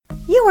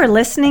You are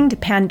listening to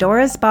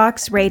Pandora's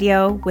Box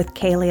Radio with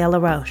Kalia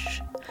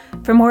LaRoche.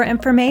 For more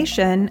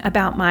information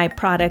about my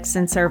products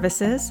and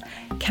services,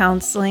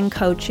 counseling,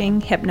 coaching,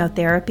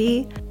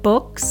 hypnotherapy,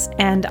 books,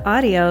 and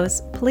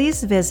audios,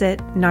 please visit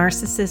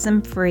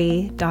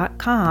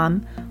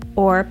narcissismfree.com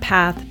or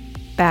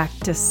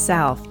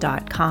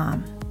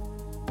pathbacktoself.com.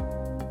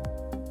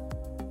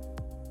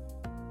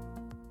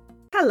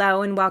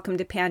 Hello and welcome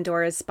to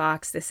Pandora's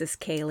Box. This is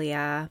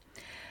Kalia.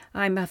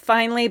 I'm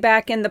finally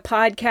back in the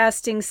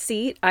podcasting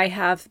seat. I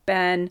have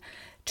been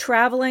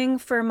traveling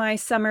for my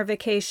summer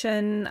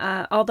vacation.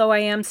 Although I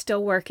am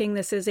still working,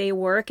 this is a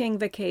working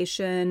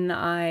vacation.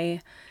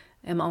 I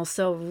am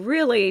also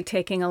really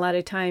taking a lot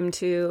of time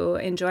to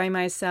enjoy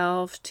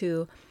myself,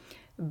 to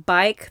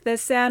bike the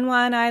San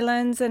Juan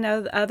Islands and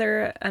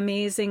other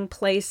amazing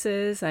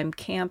places. I'm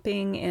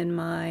camping in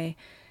my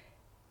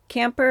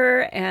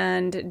camper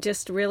and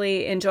just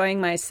really enjoying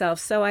myself.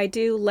 So I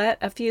do let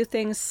a few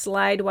things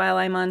slide while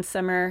I'm on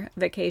summer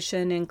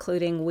vacation,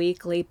 including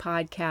weekly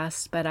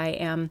podcasts, but I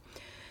am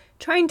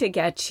trying to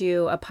get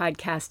you a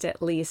podcast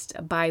at least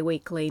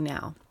bi-weekly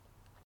now.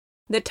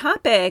 The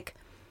topic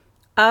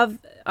of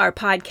our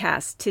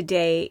podcast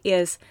today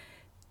is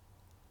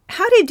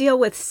how to deal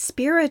with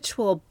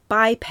spiritual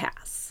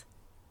bypass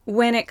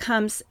when it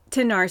comes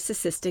to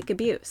narcissistic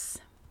abuse.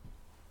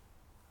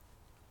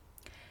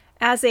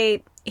 As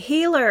a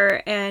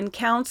healer and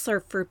counselor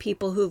for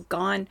people who've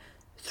gone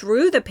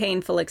through the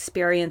painful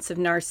experience of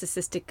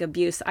narcissistic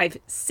abuse, I've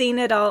seen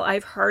it all,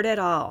 I've heard it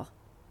all.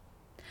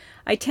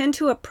 I tend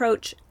to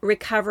approach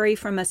recovery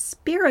from a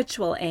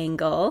spiritual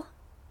angle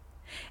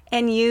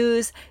and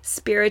use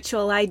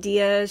spiritual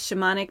ideas,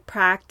 shamanic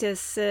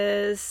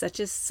practices such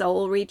as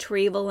soul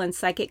retrieval and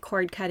psychic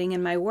cord cutting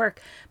in my work.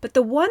 But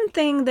the one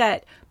thing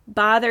that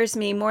bothers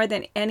me more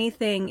than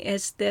anything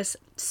is this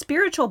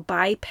spiritual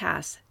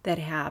bypass that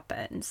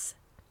happens.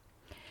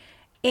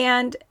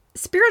 And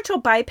spiritual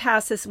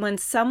bypass is when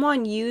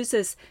someone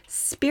uses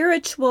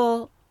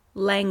spiritual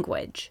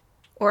language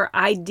or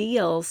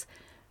ideals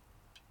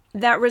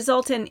that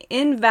result in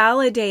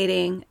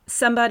invalidating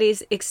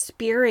somebody's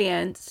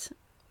experience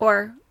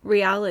or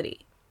reality.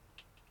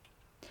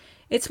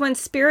 It's when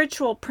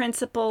spiritual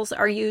principles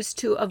are used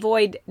to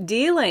avoid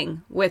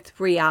dealing with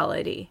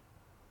reality.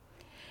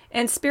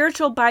 And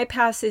spiritual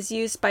bypass is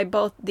used by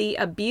both the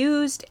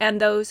abused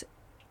and those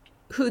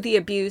who the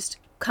abused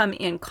come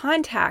in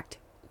contact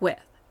with.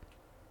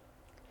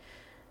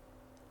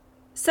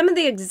 Some of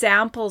the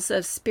examples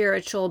of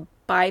spiritual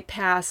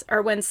bypass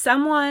are when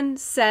someone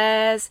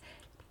says,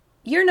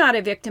 "You're not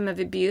a victim of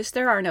abuse,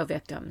 there are no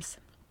victims."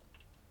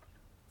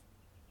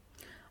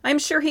 I'm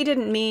sure he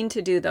didn't mean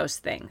to do those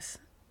things.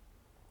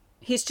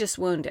 He's just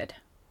wounded.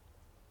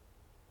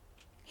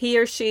 He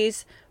or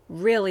she's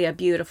really a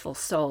beautiful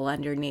soul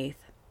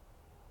underneath.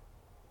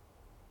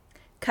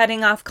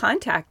 Cutting off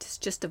contact is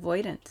just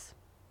avoidance.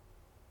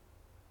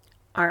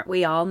 Aren't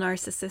we all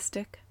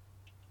narcissistic?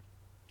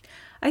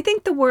 I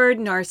think the word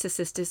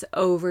narcissist is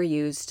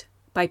overused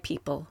by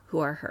people who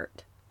are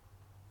hurt.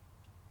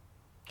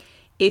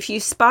 If you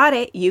spot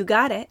it, you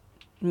got it.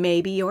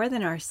 Maybe you're the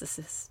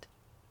narcissist.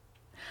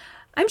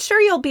 I'm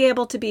sure you'll be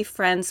able to be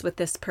friends with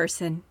this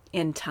person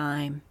in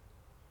time.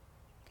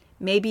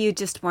 Maybe you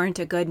just weren't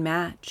a good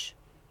match.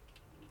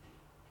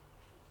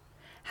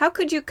 How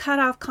could you cut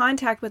off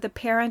contact with a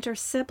parent or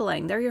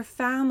sibling? They're your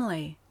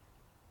family.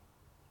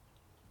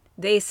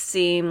 They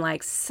seem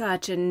like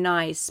such a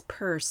nice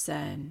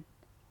person.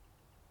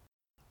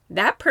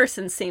 That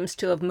person seems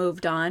to have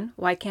moved on.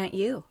 Why can't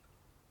you?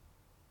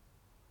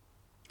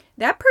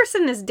 That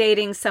person is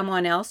dating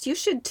someone else. You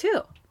should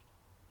too.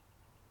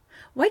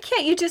 Why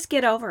can't you just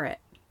get over it?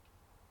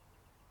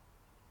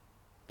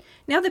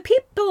 Now, the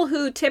people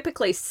who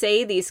typically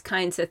say these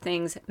kinds of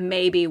things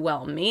may be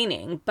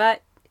well-meaning,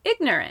 but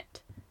ignorant.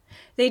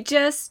 They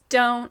just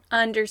don't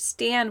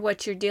understand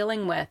what you're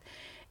dealing with,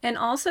 and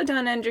also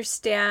don't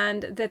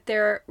understand that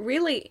they're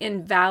really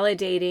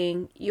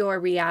invalidating your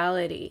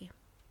reality.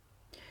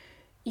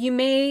 You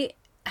may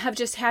have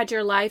just had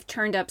your life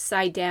turned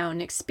upside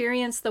down,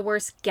 experienced the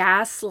worst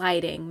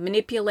gaslighting,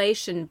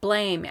 manipulation,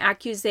 blame,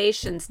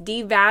 accusations,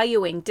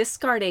 devaluing,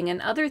 discarding,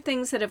 and other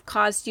things that have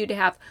caused you to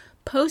have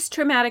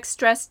post-traumatic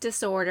stress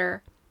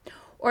disorder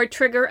or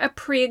trigger a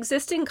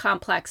pre-existing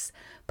complex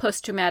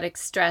post-traumatic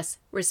stress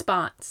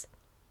response.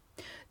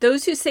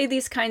 Those who say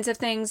these kinds of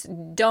things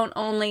don't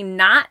only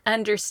not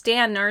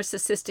understand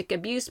narcissistic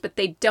abuse, but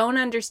they don't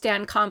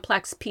understand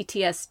complex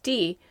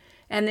PTSD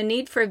and the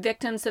need for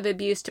victims of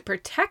abuse to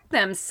protect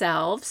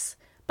themselves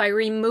by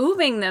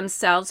removing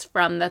themselves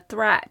from the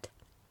threat.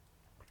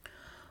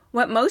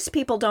 What most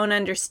people don't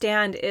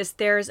understand is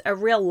there's a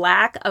real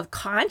lack of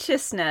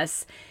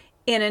consciousness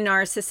in a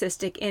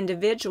narcissistic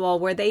individual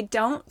where they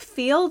don't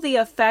feel the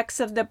effects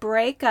of the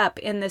breakup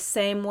in the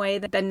same way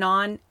that the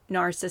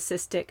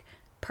non-narcissistic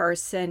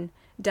person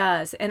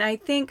does. And I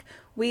think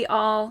we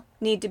all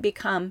need to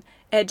become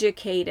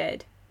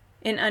educated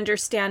in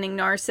understanding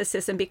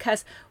narcissism,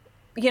 because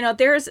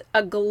there's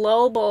a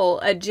global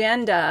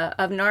agenda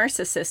of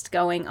narcissists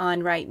going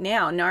on right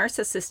now.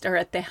 Narcissists are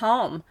at the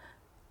helm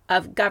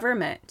of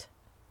government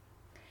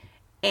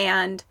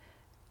and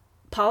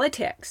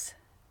politics.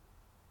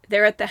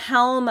 They're at the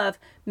helm of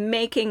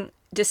making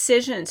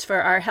decisions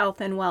for our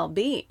health and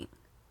well-being.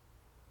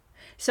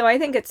 So I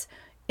think it's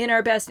in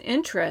our best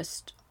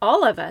interest,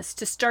 all of us,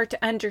 to start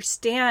to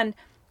understand.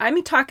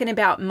 I'm talking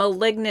about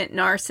malignant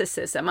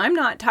narcissism. I'm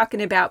not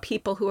talking about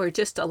people who are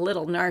just a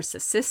little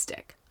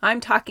narcissistic. I'm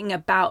talking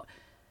about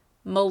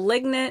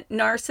malignant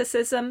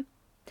narcissism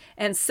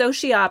and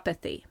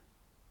sociopathy.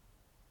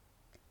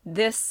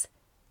 This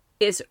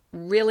is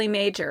really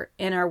major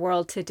in our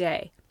world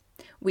today.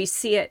 We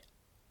see it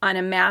on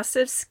a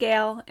massive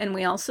scale, and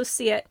we also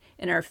see it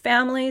in our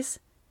families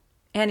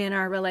and in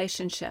our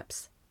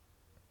relationships.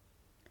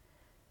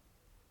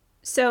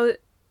 So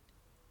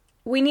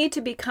we need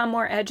to become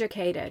more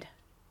educated,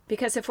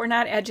 because if we're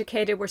not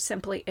educated, we're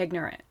simply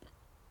ignorant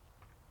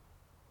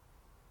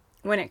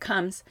when it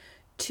comes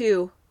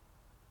to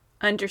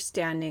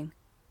understanding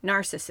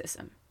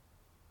narcissism.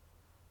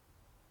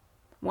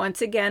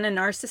 Once again, a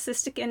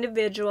narcissistic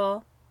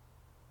individual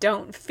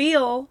don't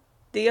feel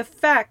the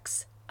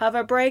effects of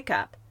a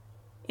breakup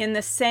in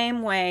the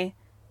same way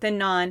the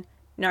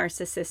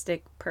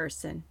non-narcissistic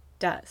person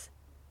does.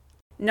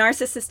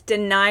 Narcissists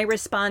deny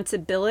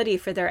responsibility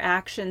for their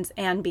actions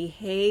and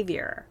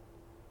behavior.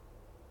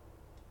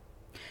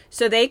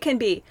 So they can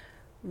be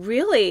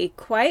really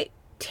quite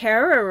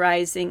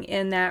terrorizing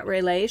in that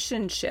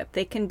relationship.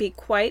 They can be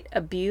quite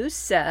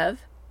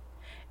abusive.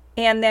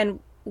 And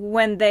then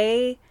when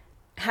they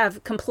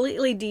have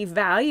completely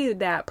devalued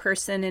that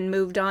person and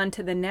moved on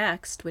to the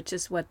next, which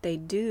is what they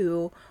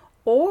do,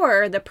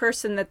 or the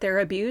person that they're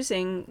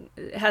abusing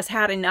has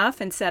had enough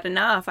and said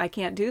enough, I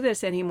can't do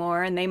this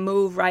anymore, and they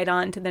move right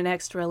on to the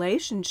next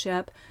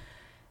relationship,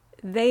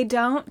 they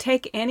don't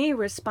take any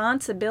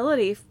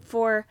responsibility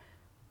for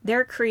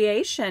their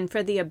creation,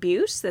 for the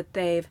abuse that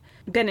they've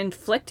been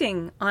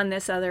inflicting on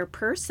this other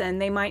person.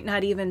 They might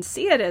not even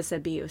see it as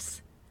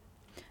abuse.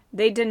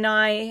 They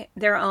deny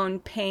their own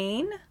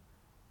pain.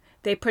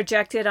 They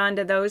project it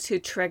onto those who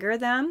trigger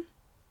them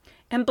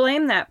and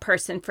blame that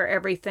person for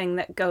everything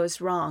that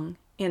goes wrong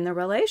in the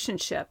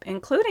relationship,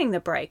 including the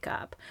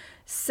breakup.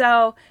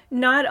 So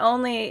not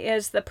only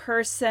is the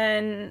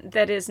person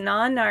that is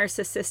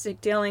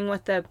non-narcissistic dealing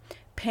with the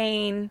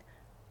pain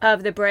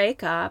of the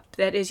breakup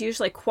that is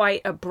usually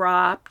quite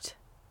abrupt.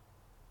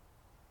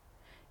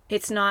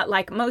 It's not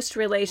like most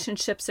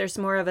relationships. There's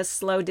more of a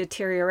slow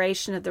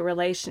deterioration of the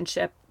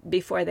relationship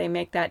before they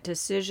make that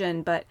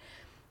decision. But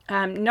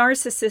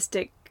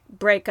narcissistic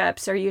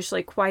breakups are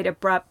usually quite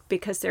abrupt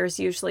because there's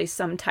usually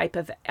some type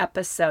of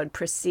episode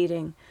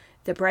preceding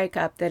the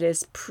breakup that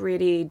is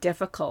pretty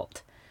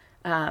difficult.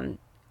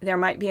 There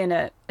might be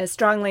a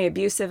strongly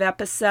abusive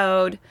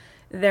episode.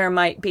 There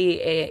might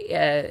be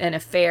an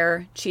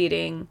affair,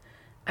 cheating,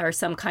 or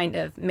some kind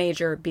of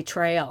major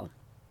betrayal.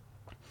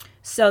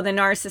 So the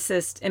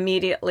narcissist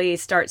immediately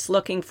starts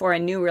looking for a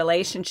new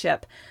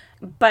relationship.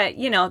 But,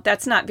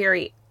 that's not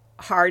very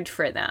hard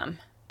for them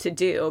to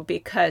do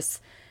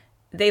because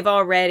they've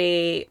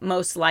already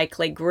most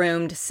likely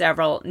groomed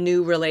several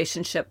new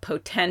relationship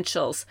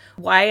potentials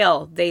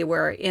while they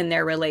were in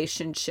their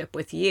relationship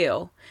with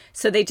you.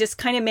 So they just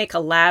kind of make a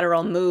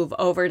lateral move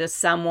over to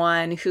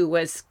someone who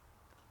was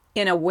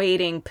in a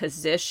waiting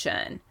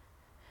position,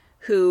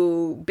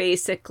 who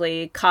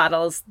basically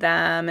coddles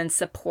them and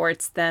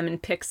supports them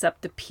and picks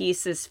up the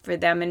pieces for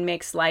them and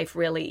makes life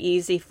really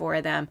easy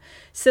for them.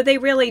 So they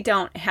really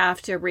don't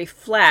have to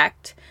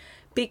reflect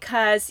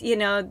because,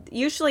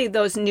 usually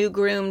those new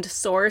groomed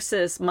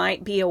sources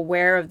might be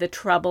aware of the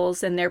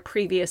troubles in their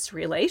previous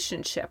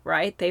relationship,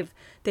 right? They've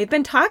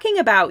been talking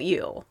about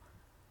you.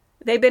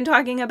 They've been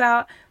talking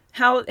about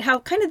how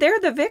kind of they're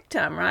the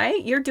victim,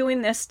 right? You're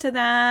doing this to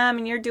them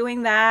and you're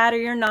doing that, or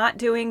you're not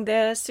doing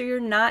this or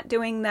you're not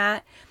doing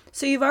that.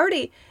 So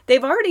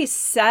they've already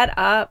set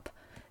up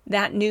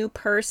that new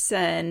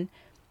person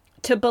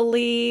to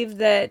believe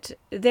that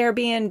they're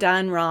being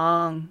done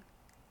wrong.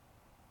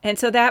 And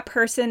so that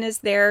person is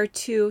there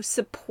to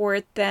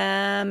support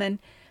them and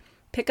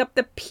pick up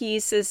the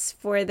pieces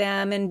for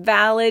them and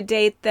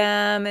validate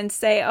them and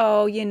say,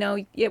 oh,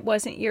 it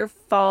wasn't your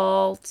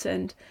fault,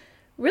 and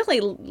really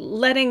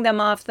letting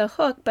them off the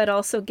hook, but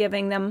also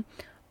giving them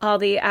all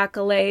the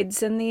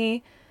accolades and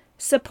the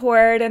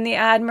support and the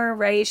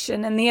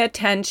admiration and the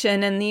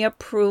attention and the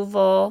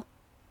approval.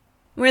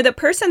 Where the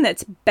person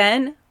that's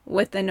been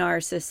with the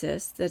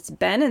narcissist, that's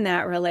been in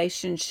that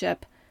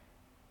relationship,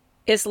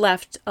 is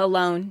left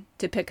alone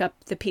to pick up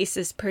the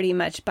pieces pretty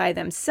much by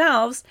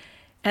themselves,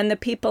 and the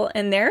people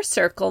in their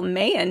circle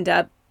may end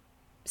up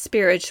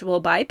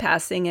spiritual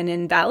bypassing and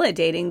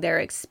invalidating their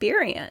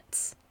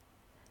experience.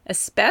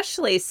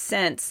 Especially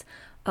since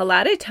a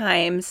lot of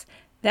times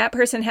that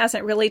person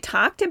hasn't really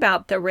talked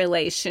about the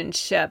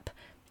relationship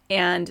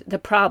and the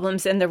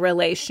problems in the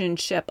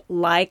relationship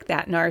like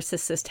that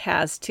narcissist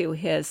has to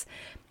his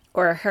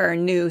or her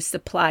new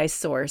supply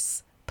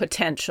source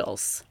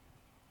potentials.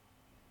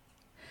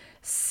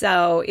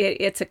 So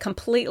it's a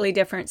completely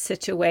different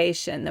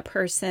situation. The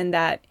person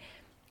that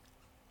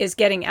is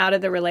getting out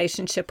of the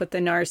relationship with the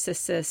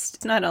narcissist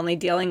is not only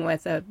dealing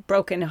with a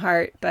broken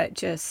heart, but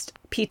just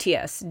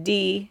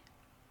PTSD,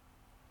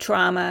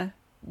 trauma,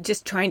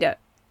 just trying to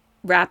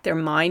wrap their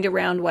mind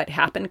around what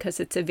happened because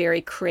it's a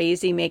very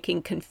crazy,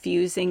 making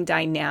confusing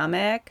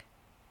dynamic.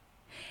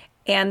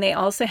 And they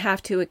also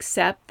have to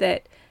accept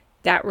that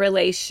that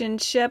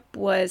relationship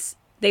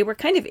they were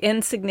kind of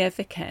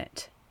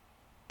insignificant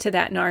to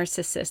that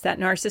narcissist. That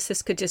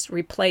narcissist could just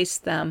replace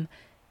them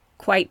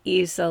quite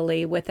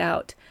easily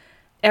without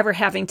ever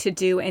having to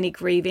do any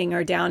grieving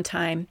or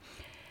downtime.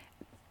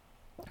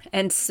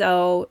 And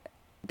so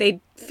they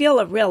feel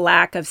a real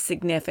lack of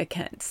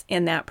significance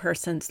in that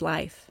person's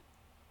life.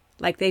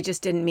 Like they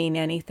just didn't mean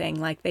anything,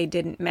 like they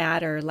didn't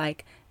matter,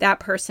 like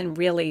that person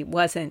really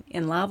wasn't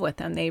in love with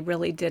them. They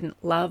really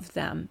didn't love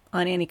them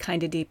on any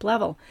kind of deep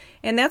level.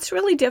 And that's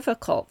really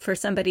difficult for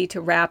somebody to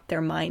wrap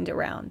their mind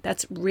around.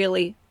 That's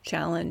really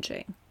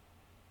challenging.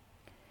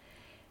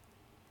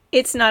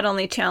 It's not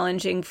only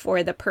challenging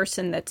for the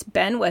person that's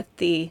been with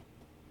the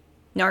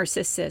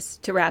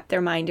narcissist to wrap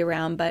their mind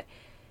around, but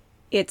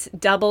it's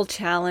double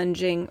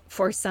challenging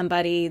for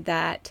somebody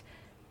that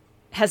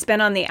has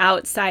been on the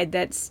outside,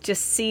 that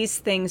just sees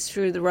things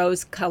through the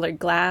rose-colored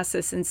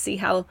glasses and see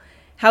how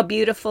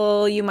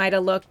beautiful you might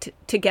have looked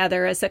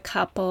together as a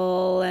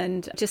couple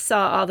and just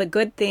saw all the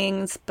good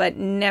things, but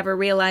never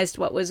realized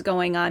what was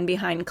going on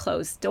behind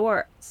closed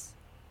doors.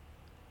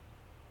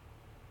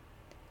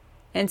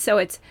 And so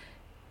it's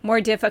more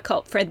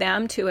difficult for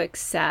them to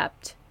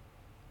accept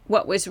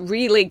what was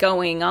really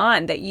going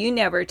on that you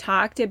never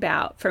talked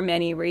about for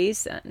many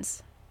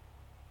reasons.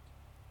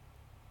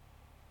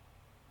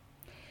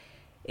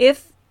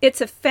 If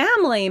it's a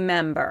family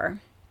member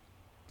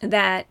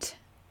that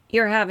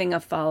you're having a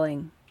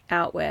falling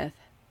out with,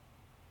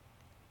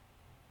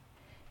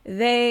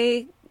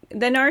 the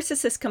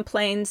narcissist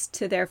complains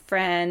to their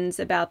friends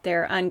about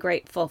their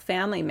ungrateful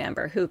family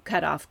member who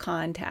cut off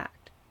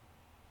contact.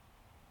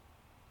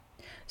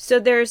 So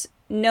there's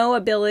no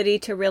ability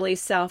to really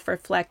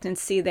self-reflect and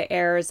see the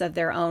errors of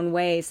their own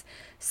ways.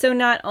 So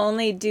not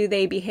only do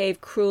they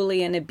behave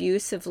cruelly and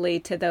abusively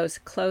to those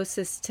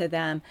closest to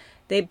them,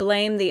 they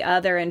blame the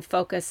other and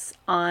focus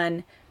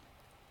on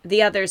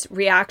the other's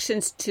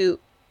reactions to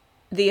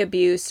the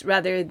abuse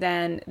rather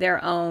than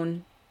their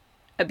own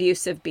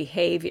abusive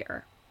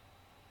behavior.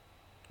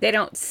 They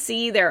don't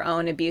see their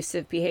own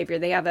abusive behavior.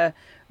 They have a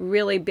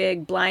really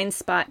big blind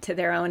spot to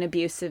their own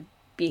abusive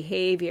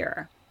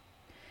behavior.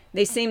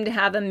 They seem to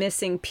have a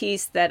missing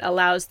piece that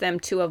allows them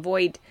to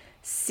avoid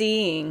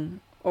seeing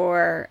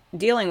or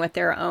dealing with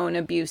their own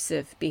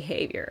abusive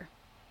behavior.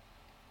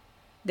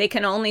 They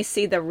can only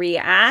see the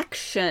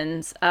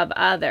reactions of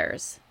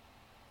others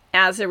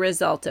as a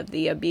result of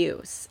the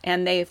abuse,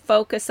 and they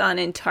focus on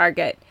and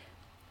target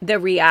the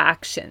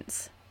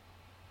reactions.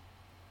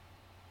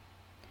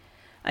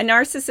 A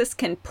narcissist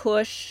can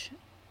push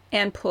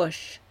and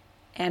push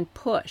and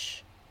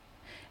push,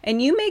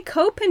 and you may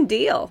cope and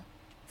deal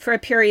for a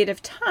period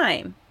of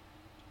time,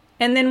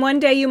 and then one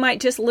day you might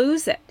just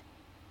lose it.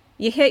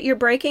 You hit your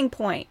breaking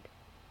point.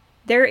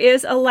 There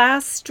is a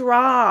last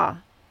straw,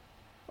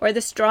 or the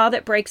straw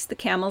that breaks the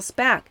camel's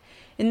back.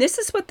 And this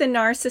is what the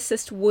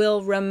narcissist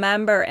will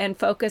remember and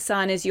focus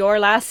on is your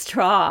last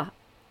straw.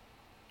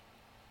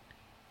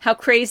 How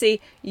crazy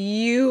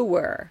you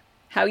were,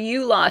 how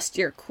you lost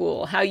your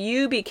cool, how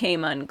you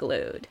became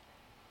unglued.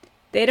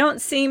 They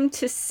don't seem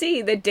to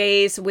see the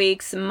days,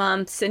 weeks,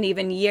 months, and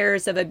even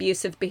years of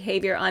abusive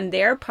behavior on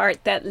their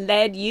part that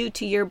led you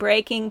to your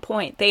breaking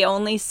point. They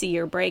only see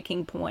your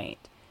breaking point.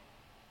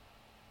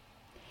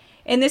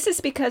 And this is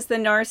because the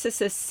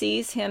narcissist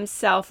sees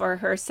himself or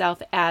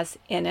herself as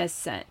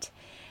innocent.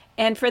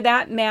 And for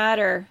that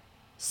matter,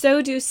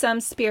 so do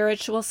some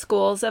spiritual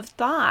schools of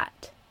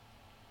thought.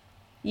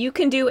 You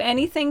can do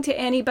anything to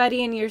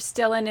anybody and you're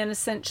still an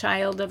innocent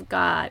child of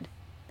God.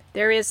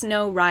 There is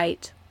no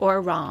right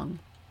or wrong.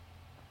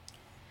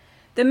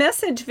 The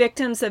message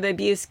victims of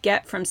abuse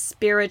get from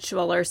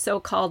spiritual or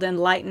so-called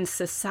enlightened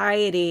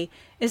society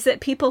is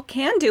that people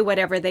can do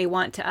whatever they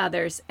want to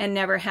others and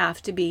never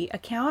have to be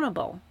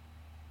accountable.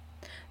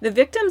 The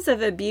victims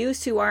of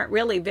abuse who aren't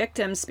really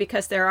victims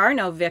because there are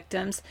no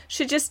victims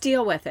should just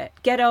deal with it,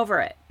 get over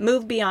it,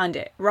 move beyond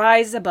it,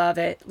 rise above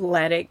it,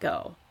 let it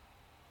go.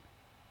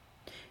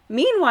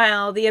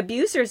 Meanwhile, the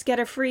abusers get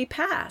a free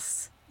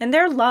pass, and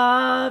they're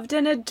loved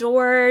and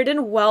adored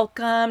and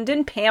welcomed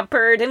and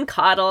pampered and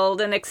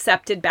coddled and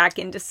accepted back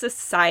into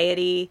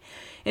society.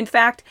 In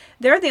fact,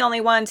 they're the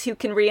only ones who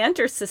can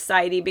re-enter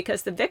society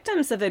because the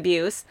victims of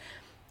abuse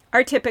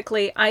are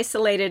typically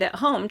isolated at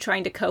home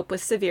trying to cope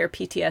with severe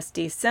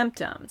PTSD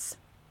symptoms.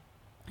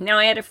 Now,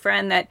 I had a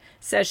friend that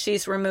says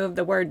she's removed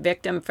the word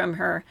victim from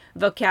her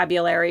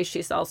vocabulary.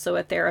 She's also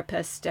a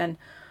therapist, and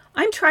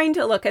I'm trying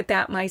to look at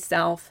that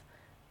myself,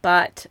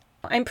 but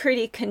I'm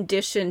pretty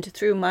conditioned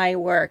through my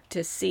work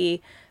to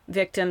see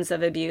victims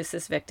of abuse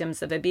as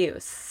victims of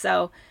abuse.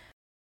 So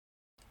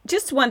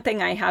just one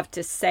thing I have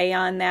to say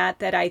on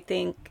that I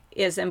think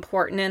is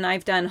important, and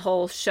I've done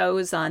whole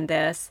shows on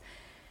this,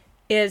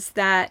 is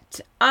that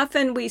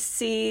often we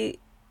see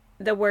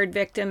the word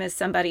victim as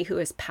somebody who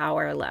is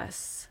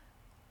powerless.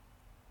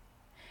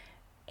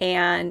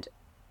 And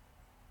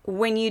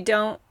when you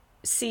don't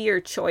see your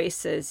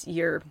choices,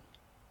 you're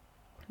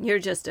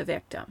just a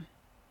victim.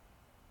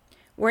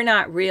 We're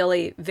not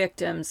really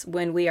victims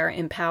when we are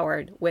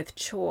empowered with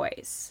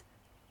choice.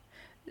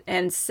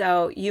 And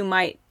so you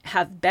might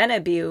have been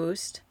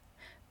abused,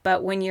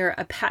 but when you're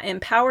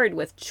empowered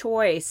with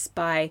choice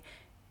by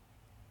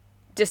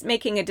just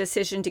making a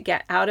decision to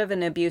get out of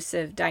an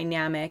abusive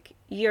dynamic,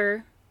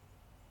 you're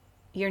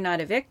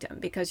not a victim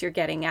because you're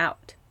getting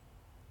out.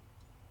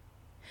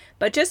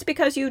 But just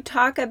because you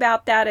talk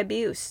about that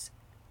abuse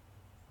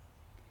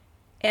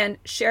and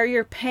share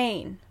your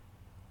pain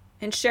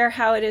and share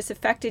how it has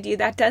affected you,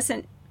 that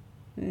doesn't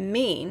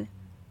mean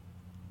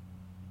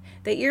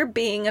that you're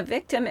being a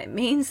victim. It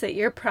means that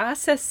you're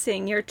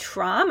processing your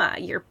trauma,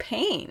 your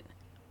pain.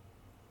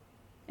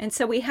 And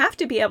so we have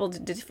to be able to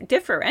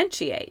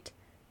differentiate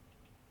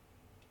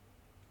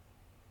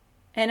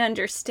and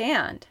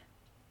understand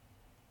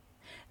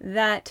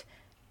that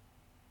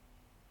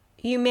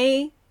you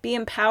may be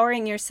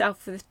empowering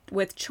yourself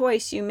with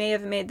choice. You may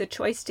have made the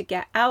choice to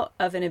get out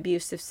of an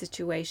abusive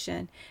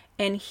situation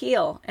and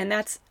heal. And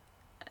that's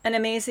an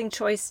amazing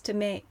choice to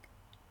make.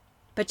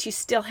 But you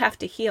still have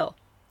to heal.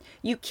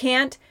 You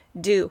can't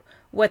do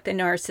what the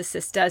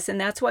narcissist does.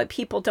 And that's what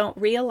people don't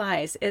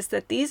realize, is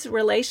that these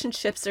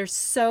relationships are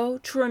so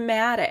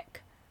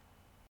traumatic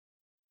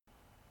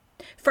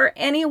for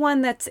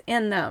anyone that's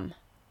in them.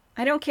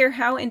 I don't care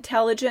how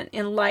intelligent,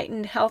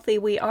 enlightened, healthy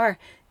we are.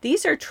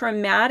 These are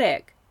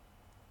traumatic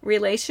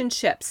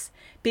relationships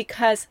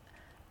because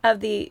of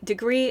the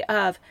degree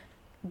of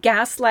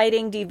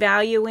gaslighting,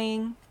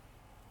 devaluing,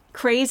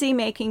 crazy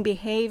making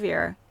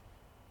behavior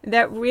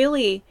that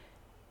really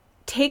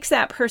takes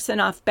that person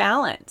off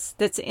balance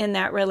that's in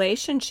that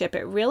relationship.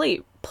 It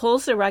really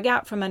pulls the rug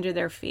out from under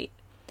their feet.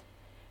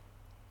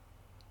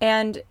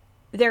 And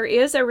there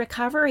is a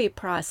recovery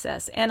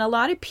process. And a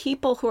lot of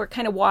people who are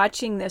kind of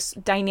watching this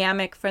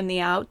dynamic from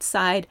the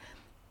outside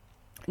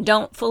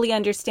don't fully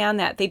understand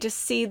that. They just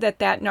see that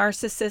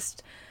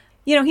narcissist,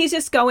 he's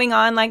just going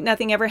on like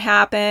nothing ever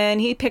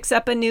happened. He picks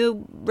up a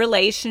new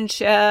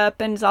relationship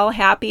and is all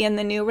happy in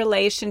the new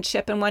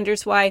relationship and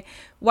wonders why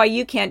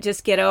you can't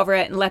just get over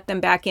it and let them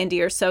back into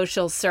your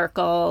social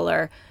circle,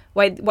 or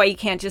why you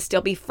can't just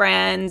still be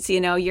friends.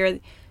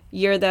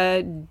 You're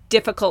the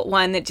difficult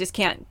one that just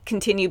can't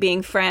continue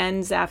being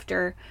friends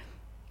after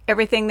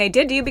everything they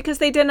did to you because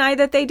they deny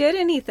that they did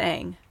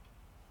anything.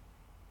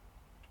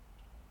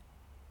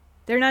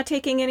 They're not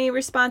taking any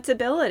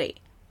responsibility.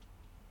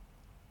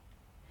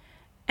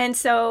 And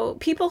so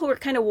people who are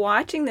kind of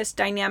watching this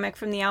dynamic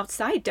from the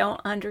outside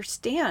don't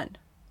understand.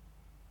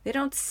 They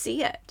don't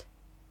see it.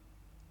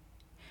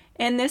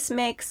 And this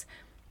makes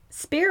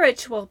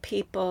spiritual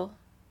people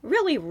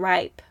really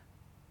ripe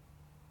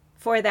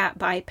for that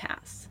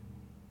bypass.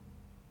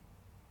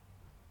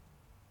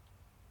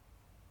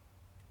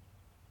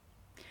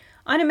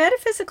 On a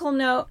metaphysical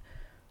note,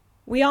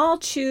 we all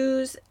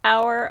choose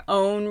our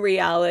own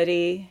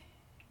reality.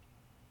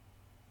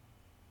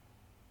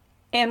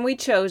 And we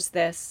chose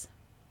this.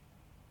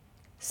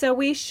 So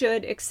we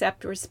should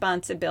accept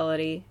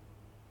responsibility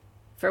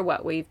for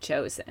what we've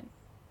chosen.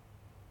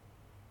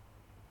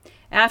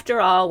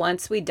 After all,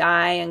 once we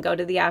die and go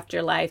to the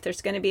afterlife,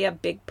 there's going to be a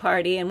big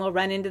party, and we'll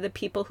run into the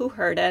people who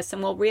hurt us,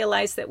 and we'll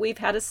realize that we've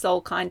had a soul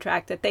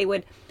contract, that they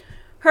would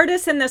hurt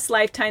us in this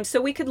lifetime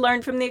so we could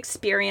learn from the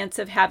experience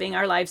of having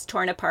our lives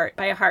torn apart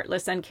by a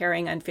heartless,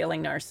 uncaring,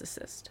 unfeeling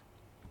narcissist.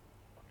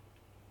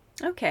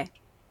 Okay.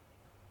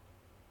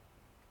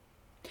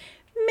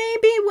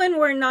 Maybe when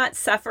we're not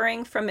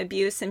suffering from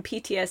abuse and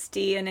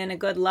PTSD and in a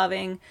good,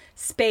 loving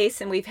space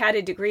and we've had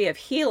a degree of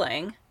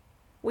healing,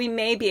 we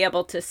may be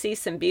able to see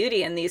some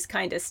beauty in these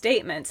kind of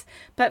statements.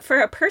 But for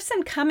a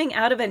person coming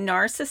out of a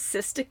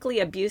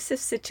narcissistically abusive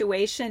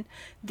situation,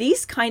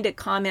 these kind of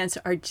comments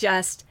are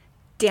just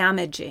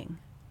damaging.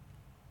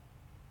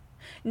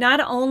 Not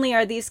only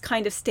are these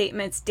kind of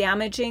statements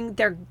damaging,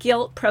 they're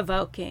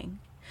guilt-provoking.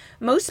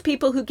 Most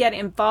people who get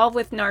involved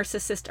with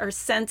narcissists are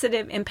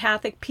sensitive,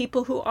 empathic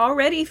people who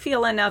already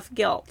feel enough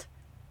guilt.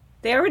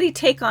 They already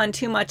take on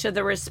too much of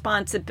the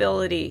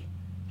responsibility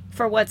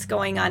for what's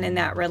going on in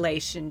that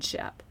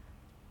relationship.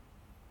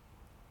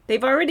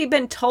 They've already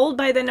been told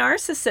by the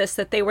narcissist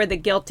that they were the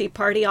guilty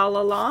party all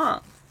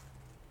along.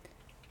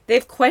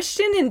 They've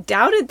questioned and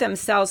doubted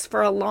themselves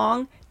for a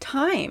long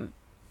time.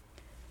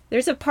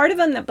 There's a part of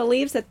them that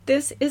believes that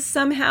this is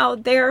somehow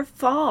their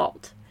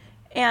fault.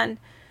 And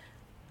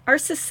our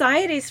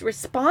society's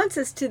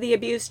responses to the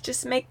abuse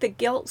just make the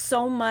guilt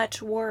so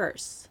much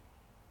worse.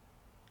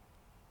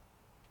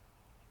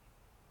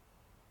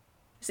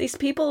 These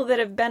people that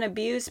have been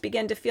abused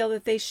begin to feel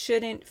that they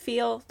shouldn't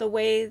feel the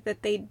way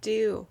that they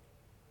do.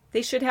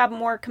 They should have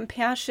more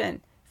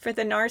compassion for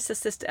the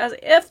narcissist, as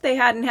if they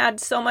hadn't had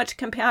so much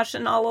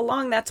compassion all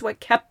along. That's what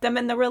kept them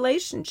in the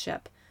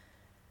relationship.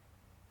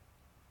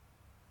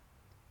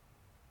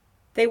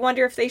 They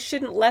wonder if they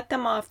shouldn't let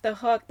them off the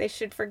hook. They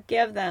should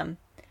forgive them.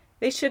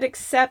 They should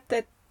accept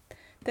that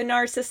the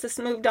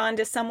narcissist moved on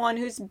to someone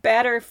who's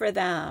better for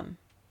them.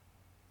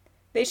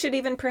 They should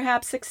even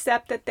perhaps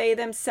accept that they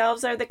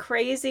themselves are the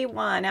crazy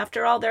one.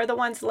 After all, they're the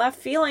ones left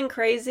feeling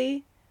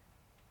crazy.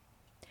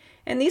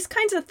 And these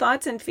kinds of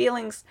thoughts and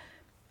feelings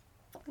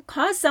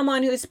cause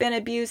someone who's been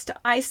abused to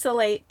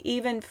isolate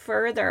even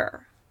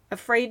further,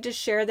 afraid to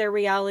share their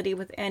reality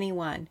with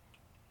anyone,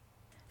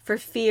 for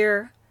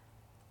fear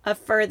of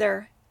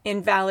further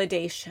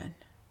invalidation.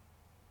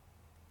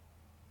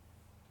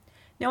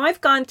 Now,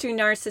 I've gone through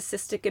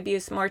narcissistic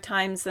abuse more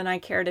times than I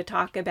care to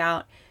talk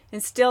about,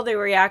 and still the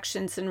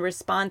reactions and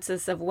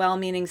responses of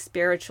well-meaning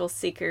spiritual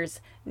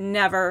seekers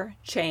never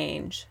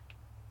change.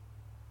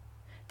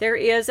 There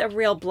is a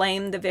real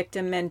blame the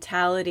victim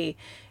mentality,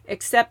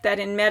 except that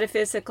in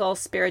metaphysical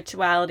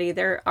spirituality,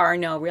 there are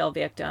no real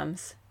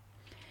victims.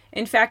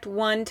 In fact,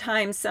 one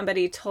time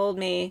somebody told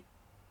me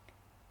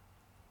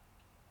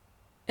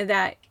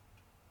that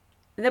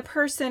the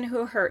person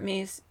who hurt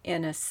me is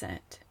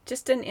innocent,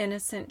 just an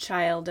innocent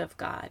child of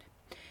God.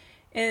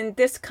 And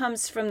this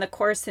comes from the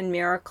Course in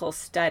Miracles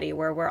study,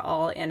 where we're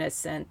all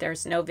innocent.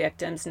 There's no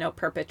victims, no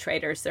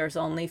perpetrators. There's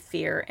only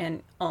fear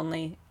and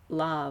only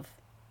love.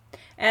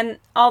 And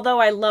although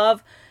I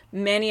love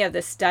many of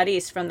the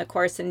studies from the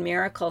Course in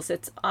Miracles,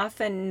 it's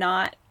often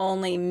not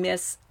only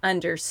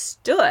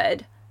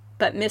misunderstood,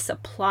 but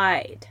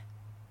misapplied.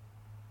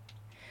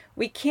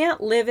 We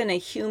can't live in a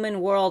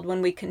human world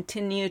when we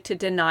continue to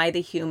deny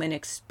the human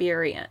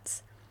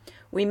experience.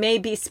 We may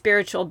be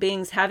spiritual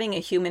beings having a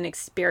human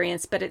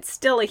experience, but it's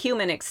still a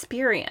human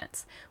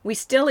experience. We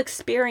still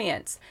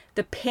experience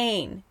the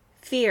pain,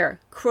 fear,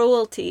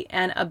 cruelty,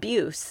 and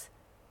abuse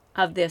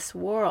of this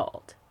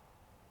world.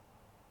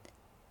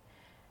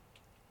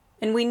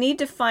 And we need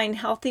to find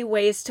healthy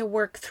ways to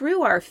work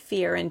through our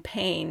fear and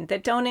pain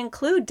that don't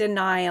include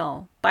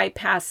denial,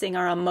 bypassing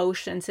our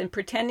emotions and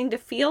pretending to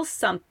feel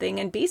something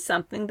and be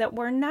something that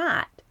we're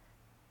not.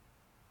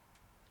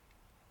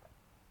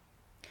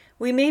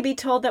 We may be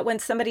told that when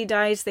somebody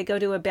dies, they go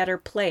to a better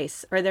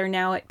place, or they're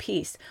now at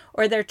peace,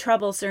 or their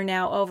troubles are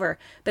now over.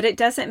 But it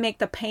doesn't make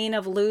the pain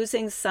of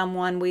losing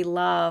someone we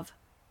love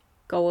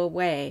go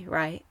away,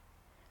 right?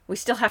 We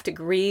still have to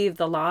grieve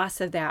the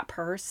loss of that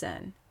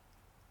person.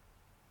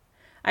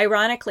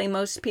 Ironically,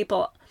 most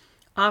people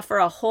offer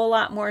a whole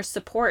lot more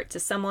support to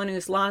someone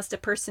who's lost a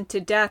person to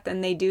death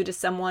than they do to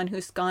someone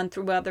who's gone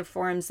through other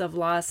forms of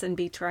loss and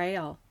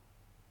betrayal.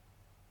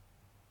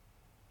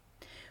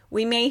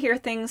 We may hear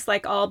things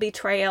like all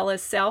betrayal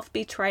is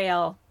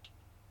self-betrayal.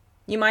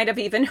 You might have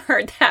even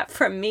heard that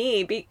from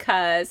me,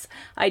 because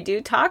I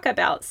do talk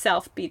about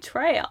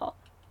self-betrayal.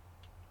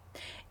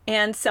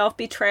 And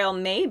self-betrayal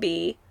may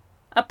be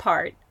a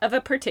part of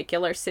a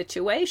particular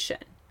situation.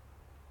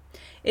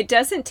 It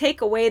doesn't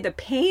take away the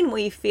pain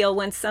we feel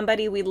when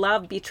somebody we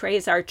love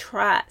betrays our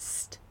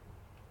trust.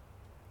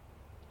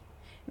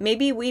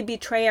 Maybe we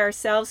betray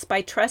ourselves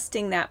by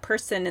trusting that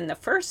person in the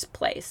first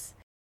place,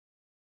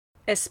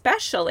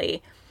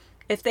 especially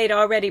if they'd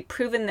already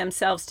proven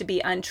themselves to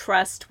be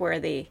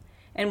untrustworthy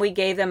and we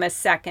gave them a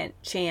second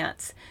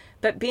chance.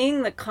 But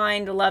being the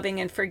kind, loving,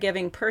 and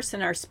forgiving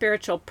person our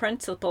spiritual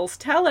principles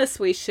tell us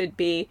we should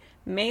be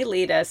may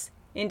lead us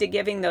into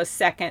giving those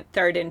second,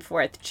 third, and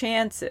fourth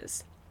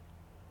chances.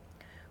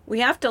 We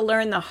have to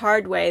learn the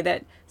hard way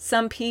that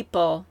some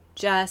people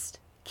just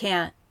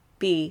can't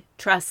be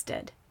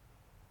trusted.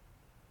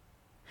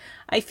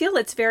 I feel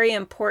it's very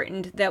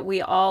important that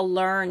we all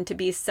learn to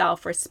be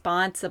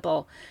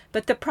self-responsible,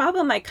 but the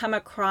problem I come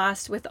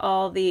across with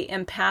all the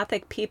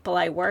empathic people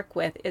I work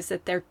with is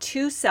that they're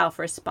too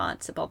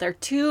self-responsible, they're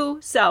too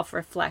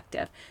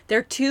self-reflective,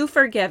 they're too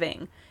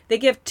forgiving, they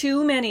give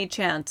too many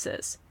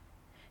chances.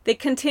 They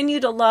continue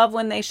to love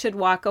when they should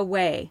walk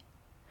away.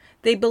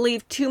 They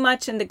believe too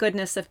much in the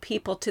goodness of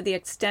people to the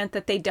extent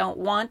that they don't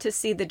want to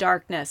see the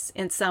darkness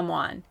in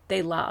someone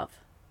they love,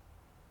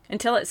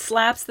 until it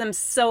slaps them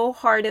so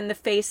hard in the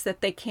face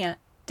that they can't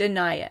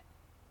deny it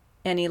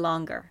any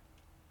longer.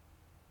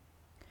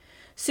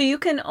 So you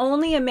can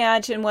only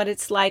imagine what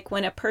it's like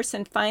when a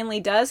person finally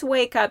does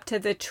wake up to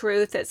the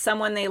truth that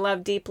someone they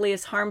love deeply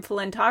is harmful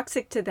and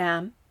toxic to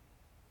them.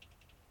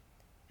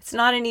 It's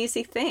not an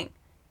easy thing.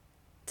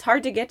 It's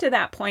hard to get to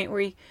that point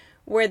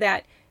where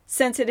that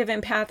sensitive,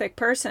 empathic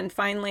person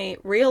finally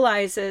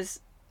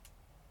realizes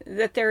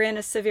that they're in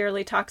a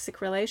severely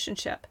toxic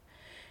relationship.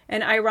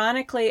 And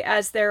ironically,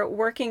 as they're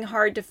working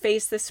hard to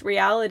face this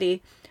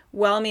reality,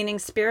 well-meaning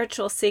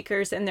spiritual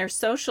seekers in their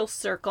social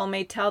circle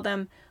may tell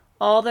them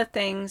all the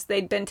things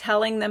they'd been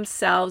telling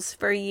themselves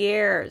for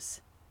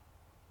years.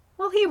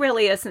 Well, he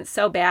really isn't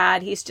so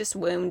bad. He's just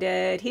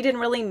wounded. He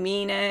didn't really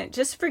mean it.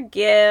 Just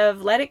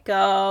forgive, let it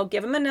go,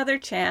 give him another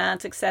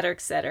chance, etc.,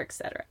 etc.,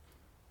 etc.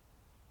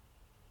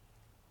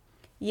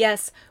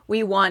 Yes,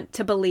 we want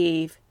to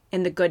believe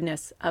in the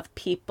goodness of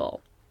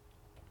people,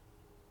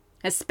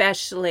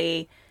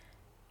 especially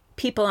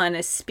people on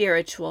a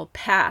spiritual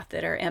path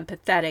that are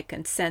empathetic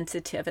and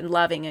sensitive and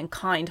loving and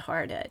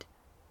kind-hearted.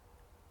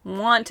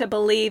 want to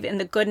believe in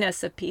the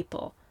goodness of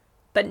people,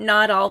 but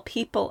not all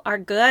people are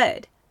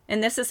good.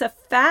 And this is a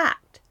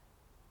fact.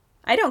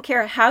 I don't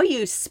care how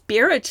you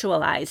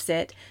spiritualize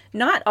it,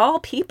 not all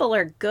people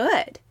are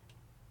good.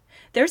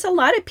 There's a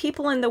lot of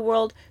people in the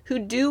world who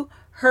do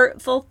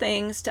hurtful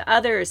things to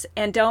others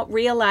and don't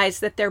realize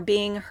that they're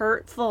being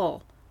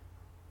hurtful,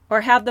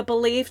 or have the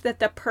belief that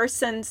the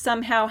person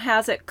somehow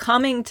has it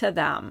coming to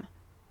them.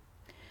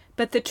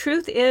 But the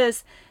truth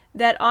is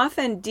that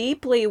often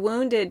deeply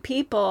wounded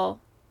people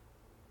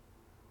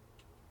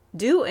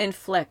do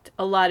inflict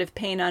a lot of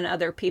pain on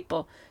other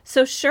people.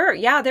 So sure,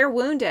 yeah, they're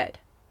wounded.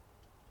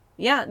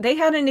 Yeah, they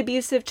had an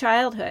abusive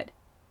childhood.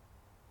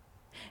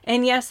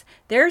 And yes,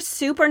 they're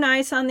super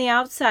nice on the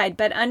outside,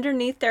 but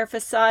underneath their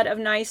facade of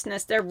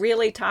niceness, they're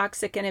really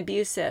toxic and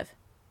abusive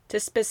to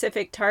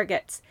specific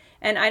targets.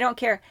 And I don't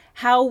care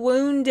how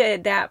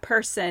wounded that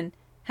person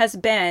has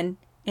been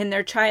in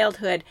their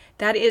childhood,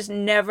 that is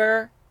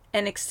never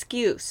an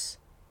excuse.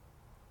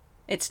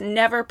 It's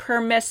never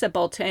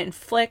permissible to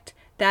inflict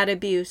that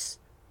abuse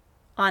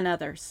on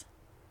others.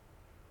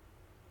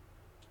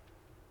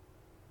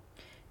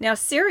 Now,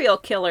 serial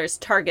killers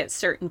target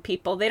certain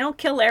people. They don't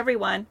kill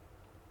everyone.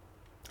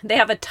 They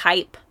have a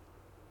type.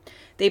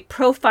 They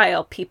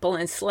profile people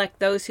and select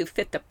those who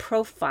fit the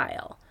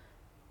profile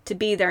to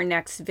be their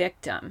next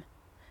victim.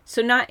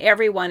 So not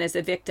everyone is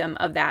a victim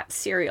of that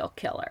serial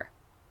killer.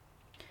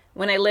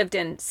 When I lived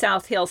in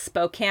South Hill,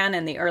 Spokane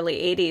in the early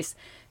 80s,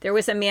 there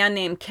was a man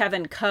named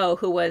Kevin Coe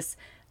who was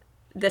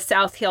the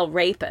South Hill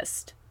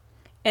rapist.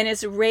 And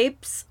his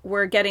rapes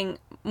were getting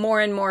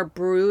more and more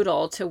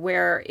brutal to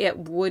where it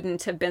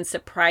wouldn't have been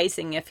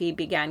surprising if he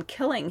began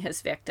killing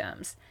his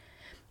victims.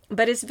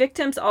 But his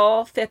victims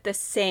all fit the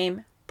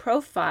same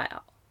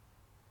profile,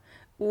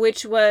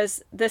 which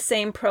was the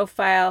same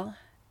profile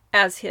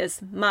as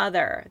his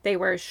mother. They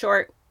were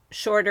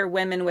shorter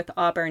women with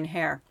auburn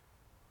hair.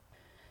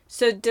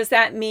 So does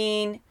that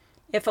mean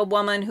if a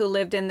woman who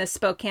lived in the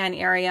Spokane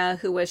area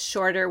who was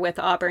shorter with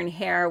auburn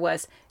hair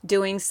was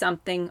doing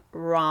something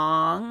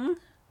wrong?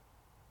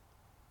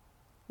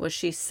 Was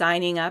she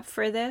signing up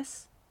for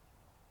this?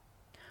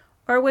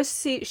 Or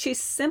was she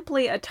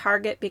simply a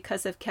target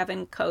because of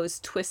Kevin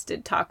Coe's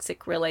twisted,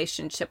 toxic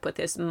relationship with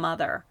his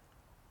mother?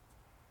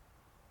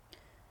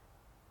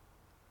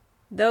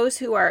 Those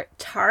who are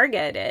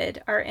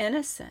targeted are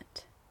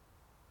innocent.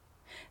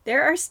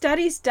 There are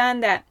studies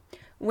done that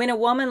when a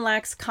woman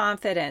lacks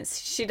confidence,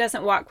 she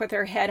doesn't walk with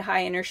her head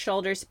high and her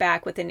shoulders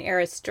back with an air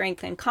of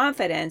strength and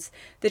confidence,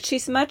 that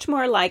she's much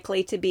more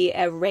likely to be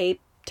a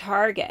rape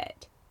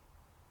target.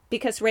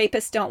 Because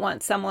rapists don't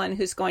want someone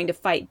who's going to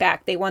fight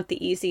back. They want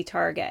the easy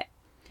target.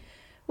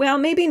 Well,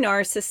 maybe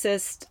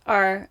narcissists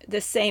are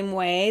the same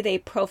way. They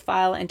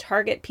profile and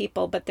target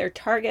people, but their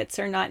targets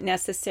are not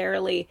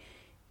necessarily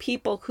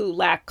people who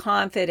lack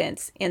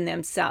confidence in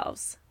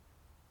themselves.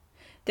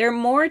 They're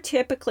more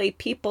typically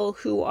people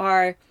who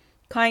are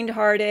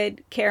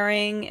kind-hearted,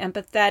 caring,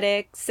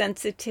 empathetic,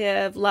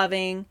 sensitive,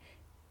 loving,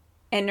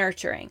 and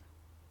nurturing.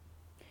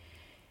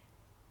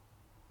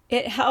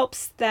 It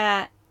helps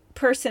that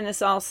person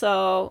is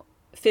also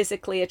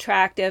physically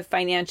attractive,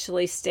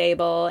 financially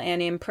stable,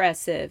 and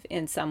impressive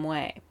in some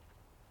way.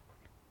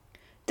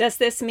 Does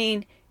this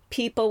mean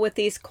people with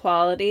these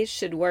qualities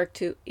should work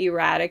to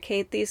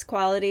eradicate these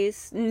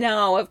qualities?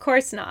 No, of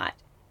course not.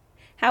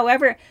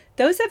 However,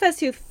 those of us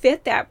who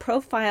fit that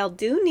profile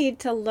do need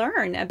to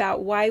learn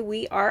about why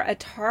we are a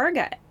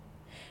target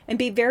and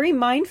be very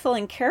mindful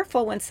and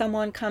careful when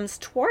someone comes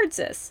towards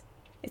us.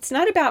 It's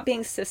not about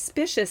being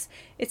suspicious.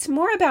 It's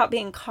more about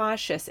being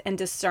cautious and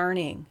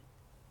discerning.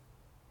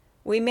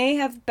 We may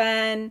have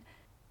been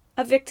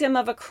a victim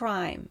of a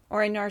crime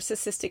or a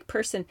narcissistic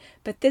person,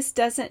 but this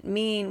doesn't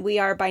mean we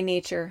are by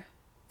nature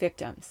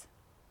victims.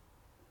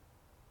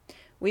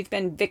 We've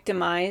been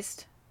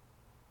victimized.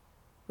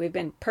 We've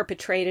been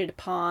perpetrated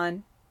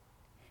upon,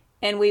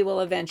 and we will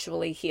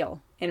eventually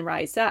heal and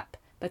rise up.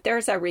 But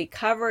there's a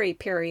recovery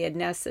period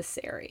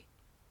necessary.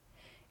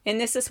 And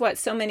this is what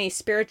so many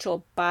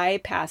spiritual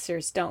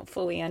bypassers don't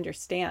fully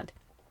understand.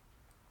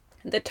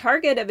 The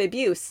target of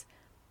abuse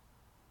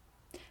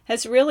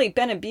has really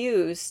been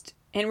abused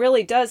and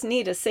really does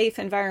need a safe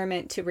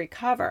environment to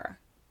recover.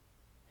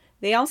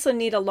 They also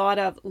need a lot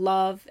of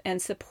love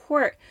and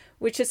support,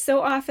 which is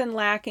so often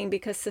lacking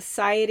because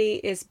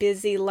society is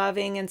busy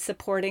loving and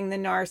supporting the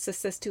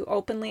narcissist who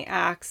openly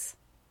acts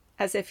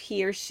as if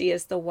he or she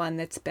is the one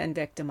that's been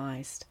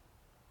victimized.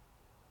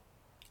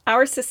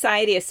 Our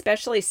society,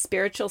 especially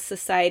spiritual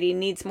society,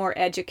 needs more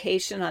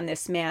education on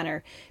this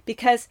matter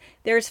because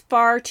there's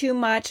far too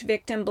much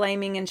victim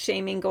blaming and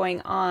shaming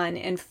going on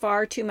and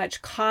far too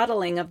much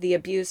coddling of the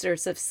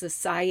abusers of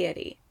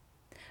society,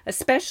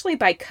 especially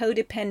by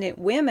codependent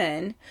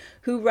women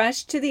who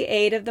rush to the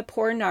aid of the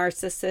poor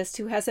narcissist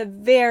who has a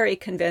very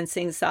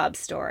convincing sob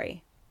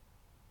story.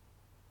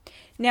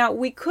 Now,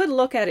 we could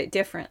look at it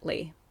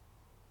differently.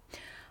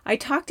 I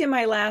talked in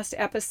my last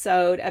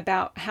episode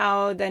about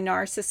how the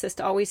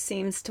narcissist always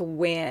seems to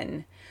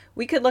win.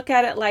 We could look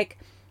at it like,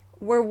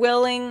 We're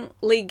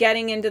willingly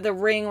getting into the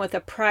ring with a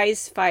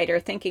prize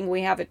fighter thinking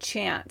we have a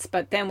chance,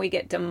 but then we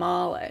get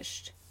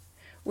demolished.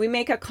 We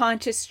make a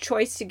conscious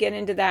choice to get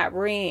into that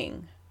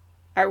ring.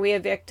 Are we a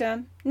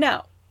victim?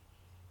 No.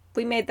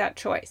 We made that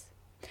choice.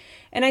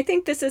 And I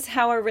think this is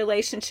how our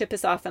relationship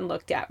is often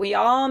looked at. We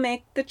all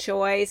make the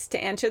choice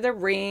to enter the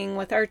ring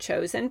with our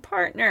chosen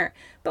partner,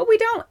 but we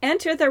don't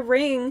enter the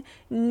ring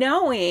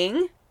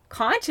knowing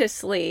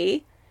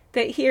consciously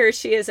that he or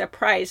she is a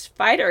prize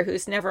fighter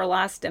who's never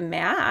lost a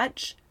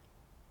match.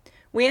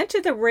 We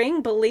enter the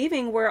ring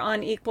believing we're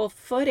on equal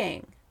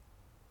footing.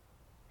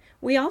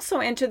 We also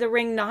enter the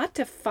ring not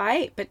to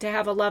fight, but to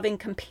have a loving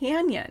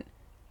companion.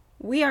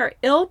 We are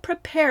ill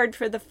prepared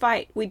for the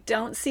fight. We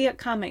don't see it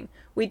coming.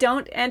 We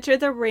don't enter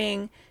the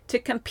ring to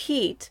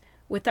compete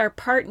with our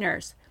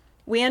partners.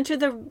 We enter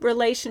the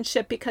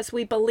relationship because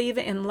we believe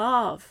in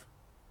love.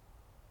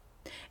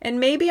 And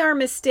maybe our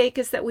mistake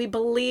is that we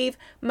believe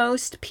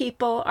most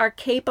people are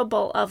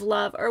capable of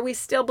love, or we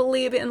still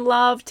believe in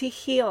love to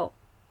heal.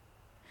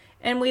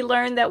 And we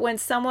learn that when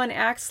someone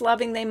acts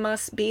loving, they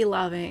must be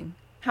loving.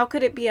 How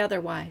could it be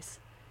otherwise?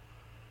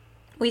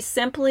 We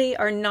simply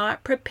are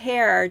not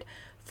prepared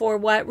for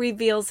what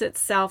reveals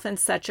itself in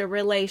such a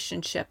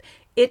relationship.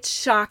 It's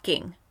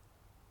shocking,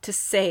 to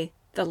say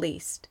the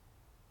least.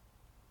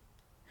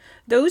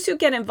 Those who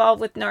get involved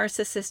with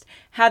narcissists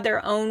have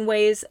their own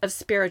ways of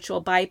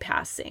spiritual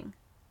bypassing.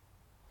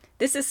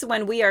 This is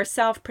when we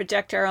ourselves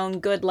project our own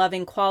good,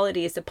 loving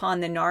qualities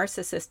upon the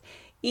narcissist.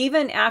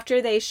 Even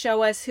after they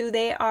show us who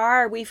they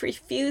are, we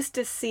refuse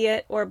to see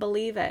it or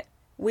believe it.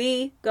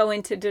 We go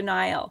into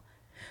denial.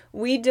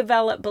 We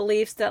develop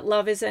beliefs that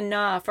love is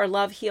enough or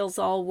love heals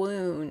all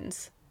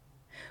wounds.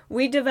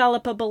 We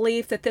develop a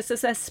belief that this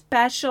is a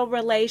special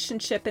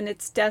relationship and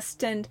it's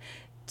destined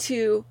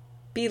to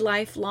be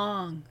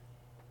lifelong.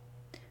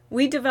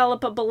 We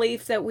develop a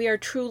belief that we are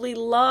truly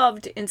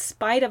loved in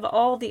spite of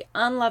all the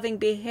unloving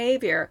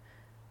behavior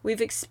we've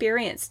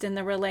experienced in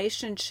the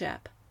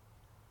relationship.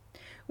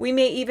 We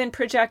may even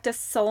project a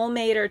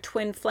soulmate or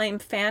twin flame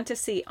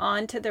fantasy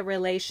onto the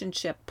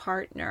relationship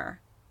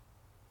partner.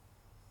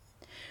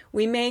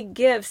 We may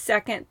give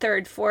second,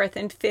 third, fourth,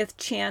 and fifth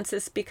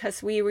chances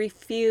because we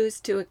refuse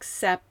to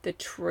accept the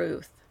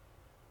truth.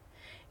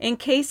 In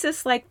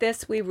cases like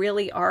this, we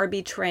really are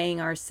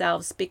betraying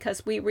ourselves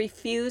because we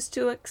refuse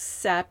to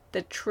accept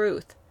the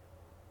truth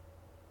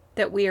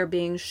that we are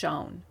being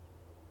shown.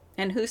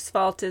 And whose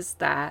fault is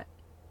that?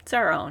 It's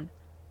our own.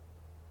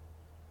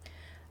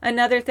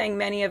 Another thing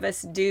many of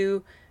us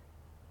do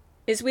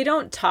is we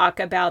don't talk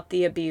about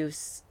the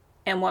abuse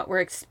and what we're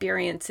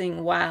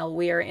experiencing while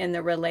we are in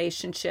the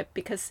relationship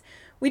because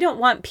we don't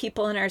want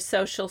people in our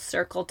social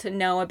circle to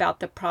know about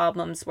the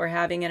problems we're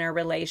having in our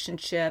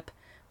relationship.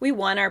 We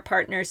want our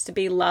partners to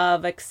be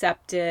loved,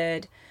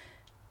 accepted,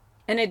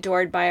 and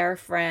adored by our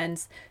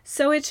friends.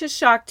 So it's a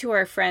shock to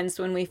our friends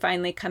when we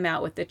finally come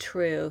out with the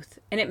truth.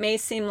 And it may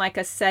seem like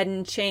a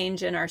sudden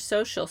change in our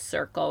social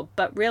circle,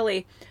 but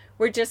really,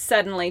 we're just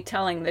suddenly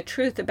telling the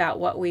truth about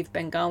what we've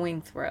been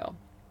going through.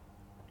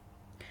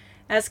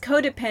 As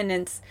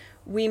codependents,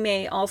 we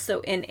may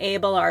also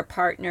enable our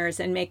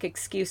partners and make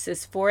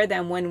excuses for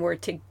them when we're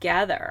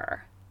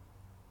together.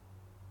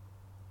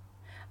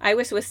 I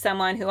was with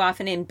someone who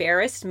often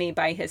embarrassed me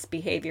by his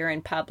behavior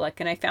in public,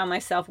 and I found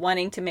myself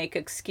wanting to make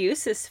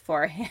excuses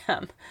for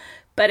him.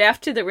 But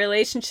after the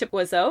relationship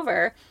was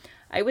over,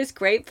 I was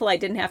grateful I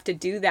didn't have to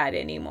do that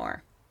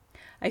anymore.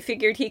 I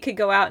figured he could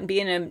go out and be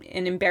an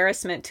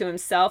embarrassment to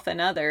himself and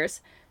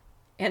others,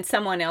 and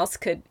someone else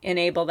could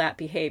enable that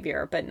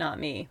behavior, but not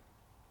me.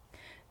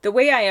 The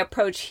way I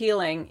approach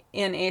healing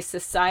in a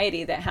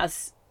society that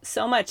has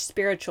so much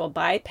spiritual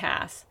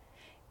bypass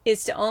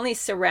is to only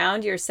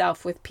surround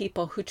yourself with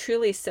people who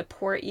truly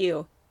support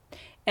you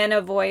and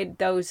avoid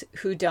those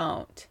who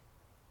don't.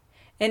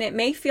 And it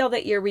may feel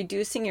that you're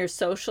reducing your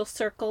social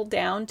circle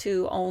down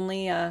to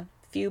only a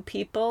few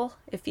people,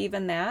 if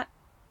even that,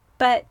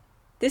 but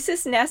this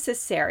is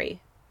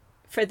necessary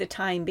for the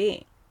time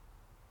being.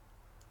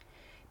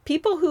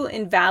 People who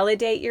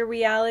invalidate your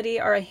reality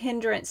are a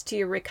hindrance to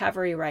your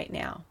recovery right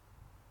now.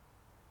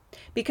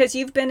 Because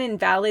you've been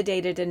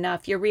invalidated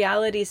enough. Your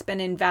reality's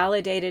been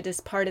invalidated as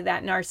part of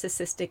that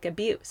narcissistic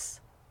abuse.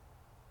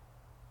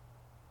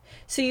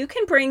 So you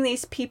can bring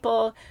these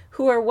people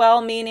who are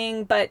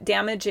well-meaning but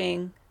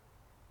damaging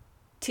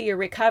to your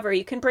recovery.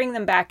 You can bring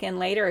them back in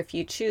later if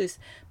you choose.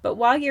 But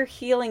while you're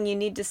healing, you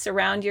need to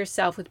surround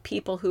yourself with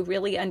people who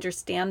really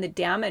understand the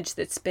damage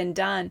that's been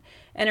done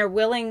and are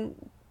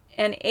willing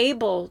and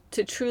able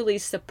to truly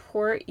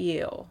support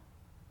you.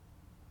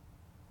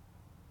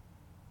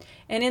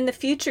 And in the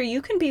future,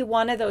 you can be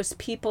one of those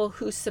people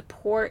who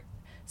support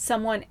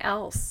someone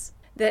else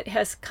that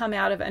has come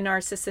out of a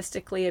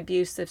narcissistically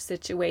abusive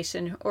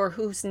situation or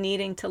who's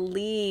needing to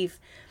leave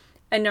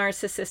a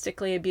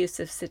narcissistically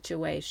abusive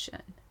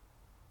situation.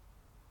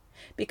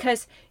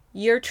 Because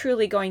you're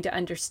truly going to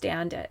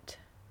understand it.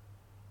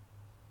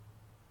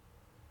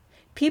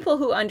 People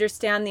who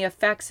understand the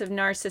effects of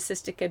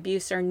narcissistic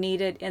abuse are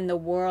needed in the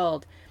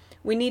world.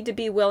 We need to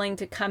be willing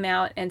to come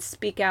out and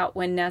speak out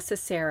when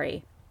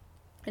necessary.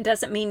 It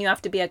doesn't mean you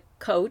have to be a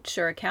coach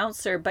or a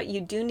counselor, but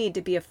you do need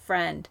to be a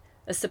friend,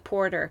 a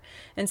supporter,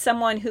 and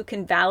someone who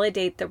can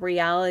validate the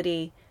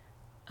reality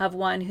of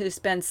one who's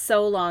been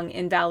so long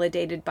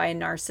invalidated by a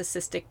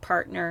narcissistic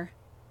partner,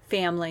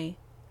 family,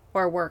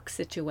 or work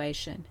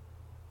situation.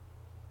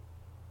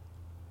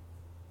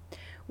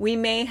 We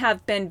may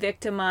have been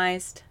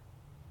victimized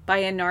by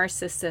a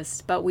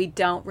narcissist, but we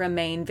don't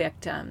remain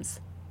victims.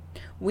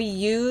 We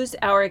use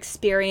our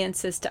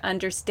experiences to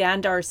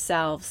understand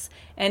ourselves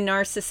and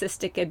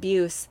narcissistic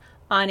abuse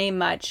on a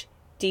much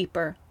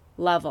deeper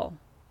level.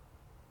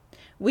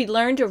 We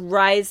learn to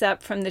rise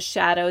up from the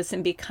shadows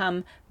and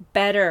become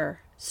better,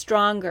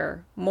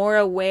 stronger, more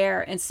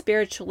aware, and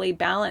spiritually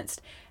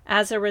balanced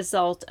as a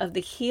result of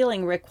the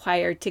healing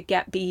required to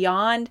get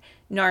beyond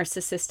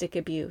narcissistic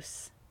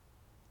abuse.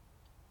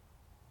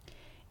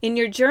 In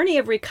your journey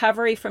of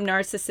recovery from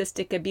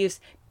narcissistic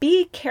abuse,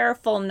 be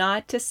careful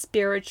not to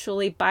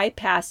spiritually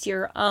bypass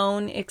your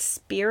own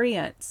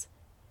experience.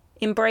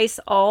 Embrace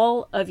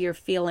all of your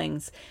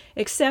feelings,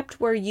 except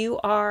where you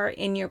are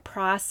in your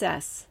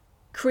process.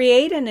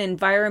 Create an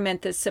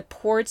environment that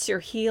supports your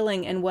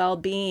healing and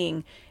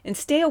well-being, and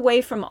stay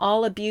away from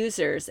all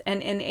abusers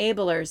and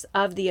enablers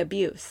of the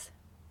abuse.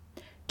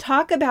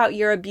 Talk about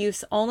your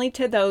abuse only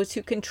to those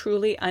who can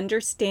truly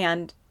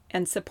understand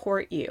and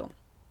support you.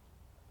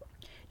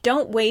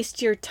 Don't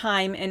waste your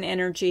time and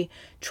energy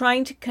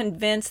trying to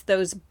convince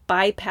those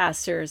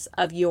bypassers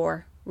of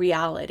your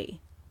reality.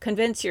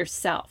 Convince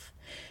yourself.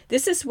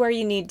 This is where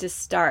you need to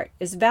start,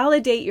 is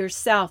validate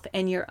yourself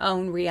and your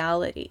own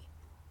reality.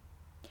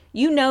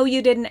 You know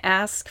you didn't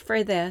ask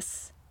for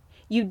this.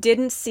 You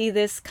didn't see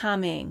this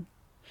coming.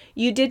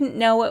 You didn't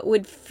know it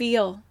would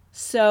feel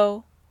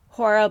so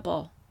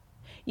horrible.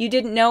 You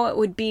didn't know it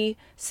would be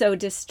so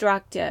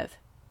destructive.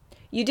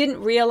 You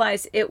didn't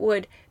realize it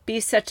would be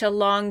such a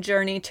long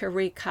journey to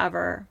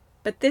recover.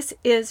 But this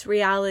is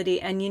reality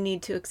and you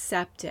need to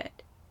accept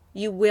it.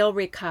 You will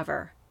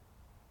recover.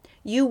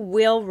 You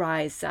will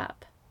rise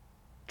up.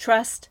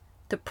 Trust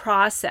the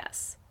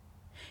process.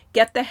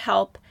 Get the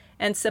help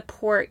and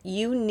support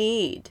you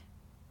need.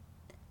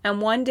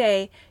 And one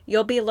day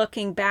you'll be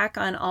looking back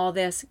on all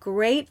this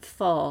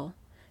grateful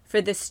for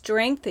the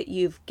strength that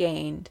you've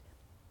gained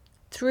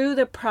through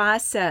the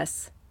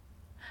process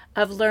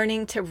of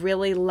learning to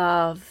really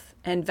love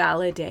and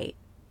validate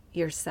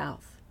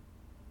yourself.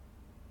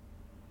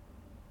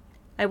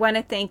 I want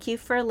to thank you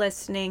for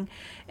listening.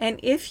 And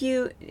if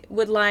you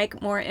would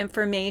like more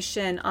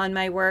information on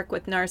my work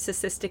with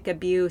narcissistic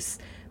abuse,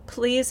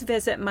 please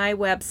visit my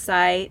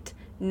website,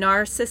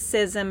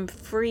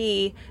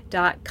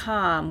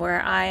 narcissismfree.com,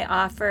 where I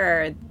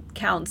offer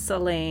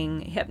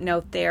counseling,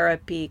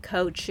 hypnotherapy,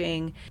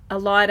 coaching, a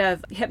lot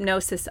of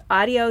hypnosis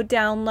audio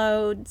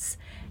downloads,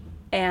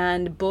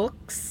 and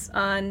books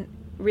on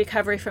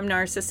recovery from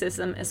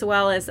narcissism, as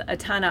well as a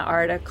ton of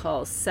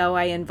articles. So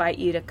I invite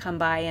you to come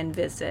by and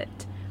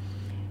visit.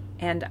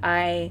 And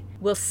I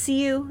will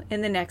see you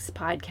in the next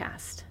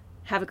podcast.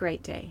 Have a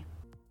great day.